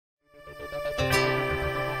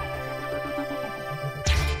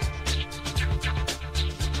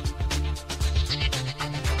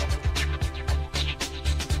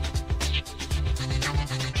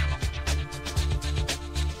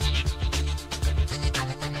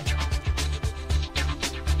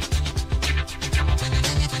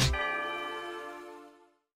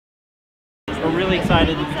we're really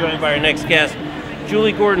excited to be joined by our next guest,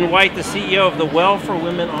 Julie Gordon-White, the CEO of the Well for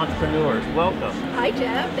Women Entrepreneurs. Welcome. Hi,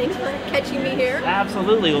 Jeff. Thanks for catching me here.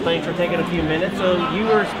 Absolutely. Well, thanks for taking a few minutes. So you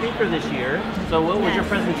were a speaker this year. So what was your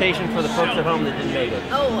presentation for the folks at home that didn't make it?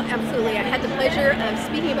 Oh, absolutely. I had the pleasure of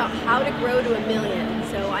speaking about how to grow to $1 million.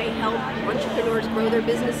 So I help entrepreneurs grow their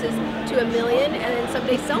businesses to $1 million and then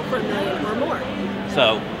someday sell for $1 million or more.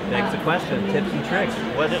 So, begs the question, tips and tricks.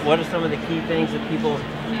 What are some of the key things that people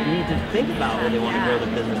need to think about when they want to grow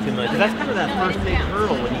their business to $1 million? Because that's kind of that first big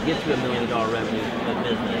hurdle when you get to $1 million revenue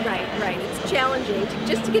business. Right. It's challenging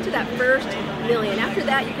just to get to that first $1 million. After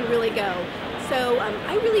that, you can really go. So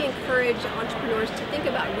I really encourage entrepreneurs to think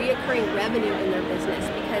about reoccurring revenue in their business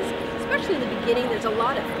because especially in the beginning, there's a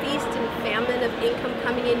lot of feast and famine of income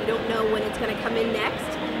coming in. You don't know when it's going to come in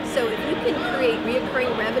next. So if you can create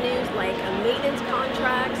reoccurring revenues like maintenance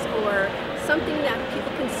contracts or something that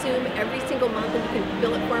people consume every single month and you can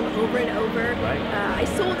bill it for them over and over. Right. I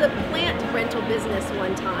sold a plant rental business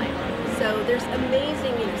one time. So there's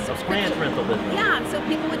amazing, plant rental business. Yeah, so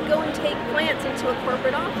people would go and take plants into a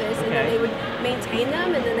corporate office and then they would maintain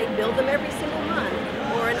them and then they'd build them every single month.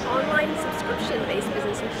 Or an online subscription-based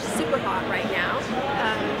business, which is super hot right now.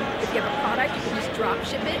 If you have a product, you can just drop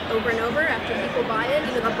ship it over and over after people buy it.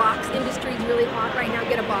 The box industry is really hot right now.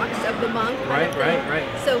 Get a box of the month. Right.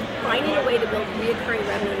 So finding a way to build reoccurring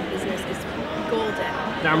revenue in business is golden.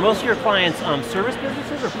 Now, are most of your clients service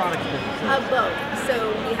businesses or product businesses? Both. So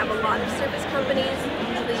we have a lot of service companies.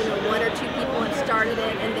 Usually, 1 or 2 people have started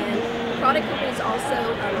it, and then product companies also,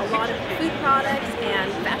 a lot of food products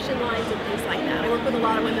and fashion lines and things like that. I work with a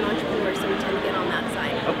lot of women entrepreneurs, so we tend to get on that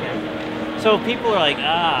side. Okay. So people are like,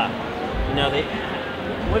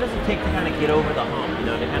 what does it take to kind of get over the hump?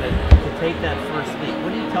 To take that first leap.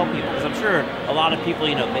 What do you tell people? Because I'm sure a lot of people,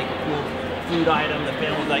 make a cool food item. The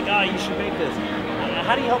family's like, you should make this.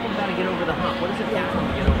 How do you help them kind of get over the hump? What does it take for them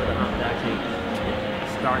to get over the hump to actually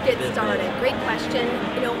get started? Great question.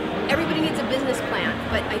 Everybody needs a business plan,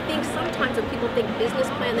 but I think sometimes when people think business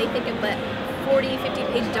plan, they think of that 40,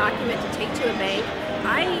 50-page document to take to a bank.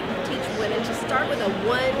 I teach women to start with a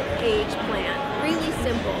 1-page plan, really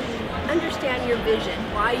simple. Understand your vision,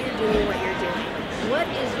 why you're doing what you're doing. What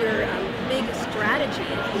is your big strategy?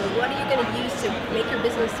 What are you going to use to make your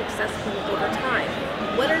business successful over time?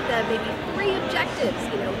 What are the maybe 3 objectives,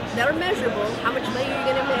 that are measurable? How much money are you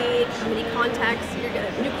going to make? How many contacts you're going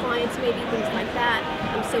to, new clients maybe, things like that.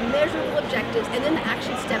 So measurable objectives, and then the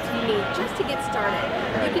action steps you need just to get started.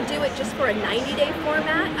 You can do it just for a 90-day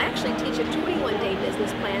format. I actually teach a 21-day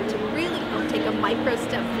business plan to really help take a micro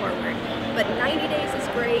step forward. But 90 days is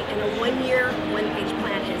great, and a 1-year, 1-page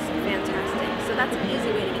plan is fantastic. So that's an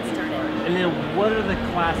easy way to get started. And then what are the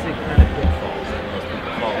classic kind of pitfalls that most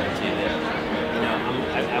people fall into there?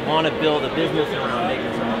 I want to build a business around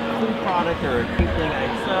making some cool product or a cute thing I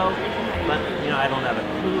sell, but I don't have a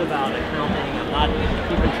clue about accounting. I'm not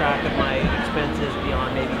keeping track of my expenses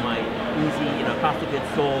beyond maybe my easy, cost of goods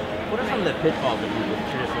sold. What are some of the pitfalls that people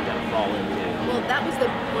traditionally kind of fall into? Well, that was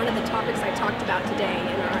one of the topics I talked about today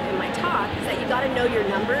in my talk, is that you got to know your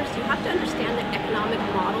numbers. You have to understand the economic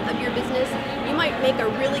model of your business. You might make a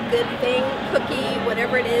really good thing, cookie,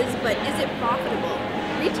 whatever it is, but is it profitable?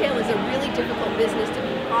 Retail is a really difficult business to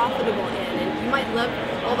be profitable in, and you might love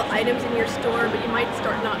all the items in your store, but you might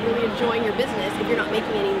start not really enjoying your business if you're not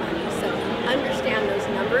making any money. So understand those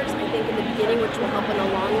numbers, I think, in the beginning, which will help in the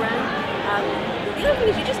long run. The other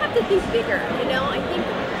thing is you just have to think bigger. I think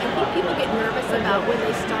people get nervous about when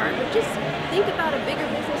they start, but just think about a bigger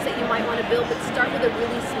business that you might want to build, but start with a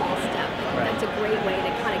really small step. That's a great way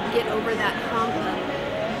to kind of get over that hump of,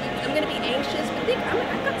 I'm going to be anxious, but think,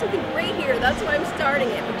 I've got something great here, that's why I'm starting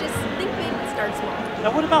it. But just think big and start small.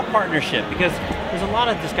 Now what about partnership? Because there's a lot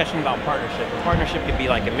of discussion about partnership. A partnership could be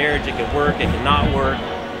like a marriage, it could work, it could not work.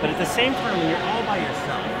 But at the same time, when you're all by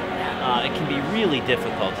yourself, it can be really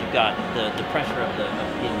difficult. You've got the pressure of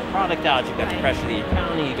getting the product out, you've got the pressure of the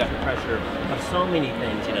accounting, you've got the pressure of so many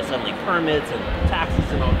things, suddenly permits and taxes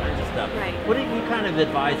and all kinds of stuff. What do you kind of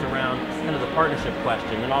advise around kind of the partnership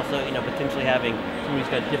question, and also, potentially having somebody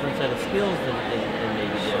who's got a different set of skills than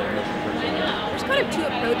maybe the initial person? There's kind of 2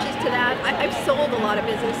 approaches to that. I've sold a lot of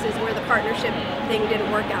businesses where the partnership thing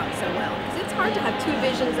didn't work out so well, because it's hard to have 2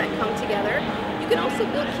 visions that come together. You can also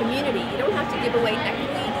build community. You don't have to give away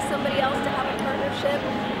equity to somebody else to have a partnership.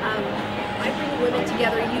 I bring women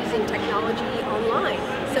together using technology online.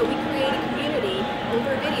 So we create a community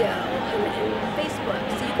over video and Facebook.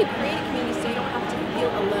 So you can create a community so you don't have to feel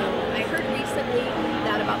alone. I heard recently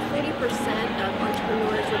that about 40% of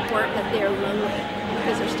entrepreneurs report that they're lonely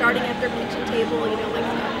because they're starting at their kitchen table, like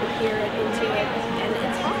here and Intuit, and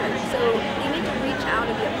it's hard. So you need to reach reach out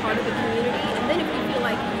and be a part of the community. And then if you feel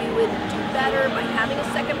like you would do better by having a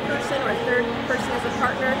second person or a third person as a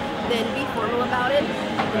partner, then be formal about it.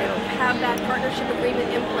 Have that partnership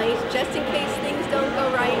agreement in place just in case things don't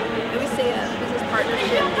go right. I always say a business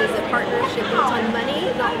partnership is a partnership built on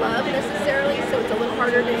money, not love necessarily, so it's a little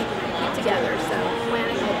harder to keep together. So plan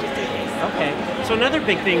ahead just in case. Okay. So another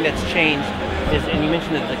big thing that's changed is, and you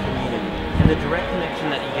mentioned it, the community and the direct connection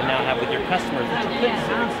that you can now have with your customers that you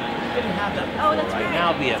couldn't have that before. Oh, that's right.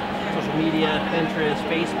 Now via social media, Pinterest,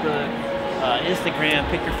 Facebook, Instagram,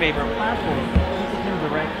 pick your favorite platform. People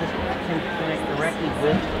can connect directly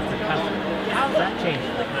with your customers. How has that changed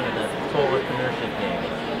the kind of the whole entrepreneurship game?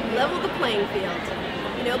 Level the playing field.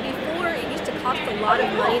 Before it used to cost a lot of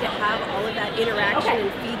money to have all of that interaction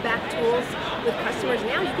and feedback tools with customers.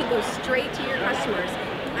 Now you can go straight to your customers.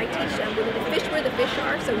 I teach them to fish where the fish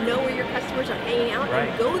are, so know where your customers are hanging out, and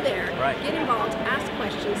go there, get involved, ask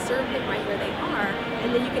questions, serve them right where they are,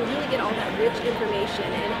 and then you can really get all that rich information.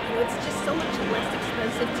 And it's just so much less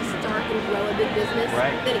expensive to start and grow a big business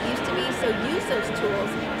than it used to be. So use those tools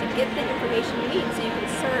to get the information you need so you can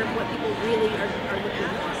serve what people really are looking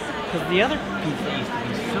for. Because the other piece that used to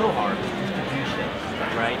be so hard was distribution,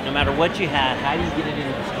 right? No matter what you had, how do you get it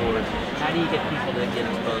into the stores? How do you get people to get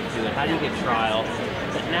exposed to it? How do you get trial?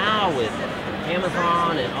 But now with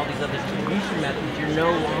Amazon and all these other distribution methods, you're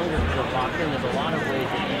no longer going to lock in. There's a lot of ways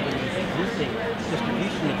that you can use existing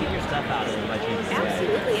distribution to get your stuff out in a much easier way.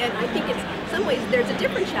 Absolutely, and I think in some ways there's a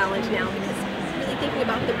different challenge now because really thinking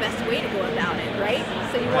about the best way to go about it, right?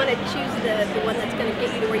 So you want to choose the one that's going to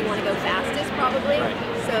get you to where you want to go fastest, probably.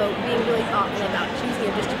 So being really thoughtful about choosing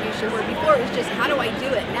your distribution, where before it was just how do I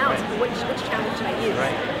do it? Now it's which challenge should I use?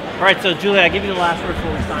 All right, so Julie, I'll give you the last word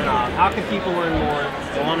before we sign off. How can people learn more?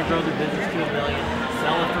 They want to grow their business to $1 million,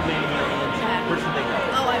 sell it for many millions. Where should they go?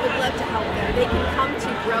 Oh, I would love to help them. They can come to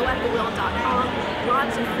growatthewill.com.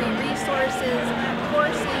 Lots of free resources,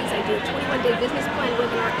 courses. I do a 21-day business plan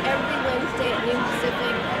webinar every Wednesday at noon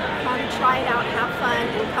Pacific. Come try it out, have fun,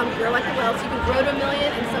 and come grow at the well so you can grow to $1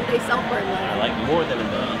 million and someday sell for $1 million. I like more than $1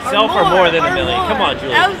 million. Sell for more than $1 million. Come on,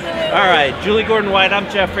 Julie. Absolutely. All right, Julie Gordon-White. I'm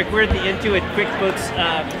Jeff Frick. We're at the Intuit QuickBooks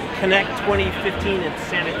Connect 2015 in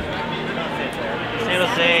San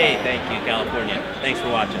Jose. Thank you, California. Thanks for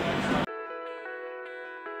watching.